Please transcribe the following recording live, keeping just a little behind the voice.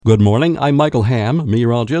Good morning, I'm Michael Ham.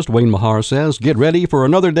 Meteorologist Wayne Mahar says get ready for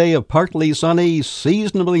another day of partly sunny,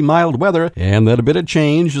 seasonably mild weather, and that a bit of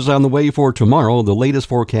change is on the way for tomorrow, the latest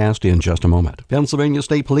forecast in just a moment. Pennsylvania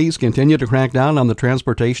State Police continue to crack down on the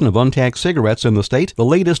transportation of untaxed cigarettes in the state. The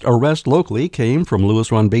latest arrest locally came from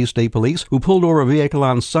Lewis Run Bay State Police, who pulled over a vehicle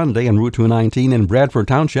on Sunday on Route 219 in Bradford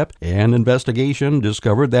Township. An investigation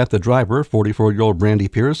discovered that the driver, 44-year-old Brandy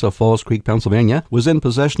Pierce of Falls Creek, Pennsylvania, was in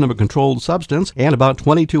possession of a controlled substance and about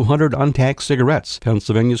 2,200 untaxed cigarettes.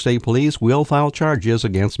 Pennsylvania State Police will file charges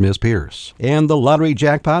against Ms. Pierce. And the lottery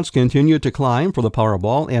jackpots continue to climb for the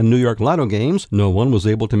Powerball and New York Lotto games. No one was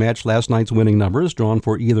able to match last night's winning numbers drawn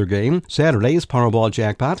for either game. Saturday's Powerball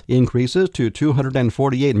jackpot increases to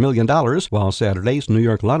 $248 million, while Saturday's New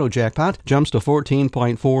York Lotto jackpot jumps to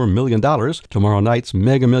 $14.4 million. Tomorrow night's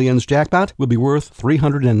Mega Millions jackpot will be worth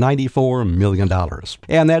 $394 million.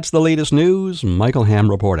 And that's the latest news. Michael Ham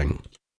reporting.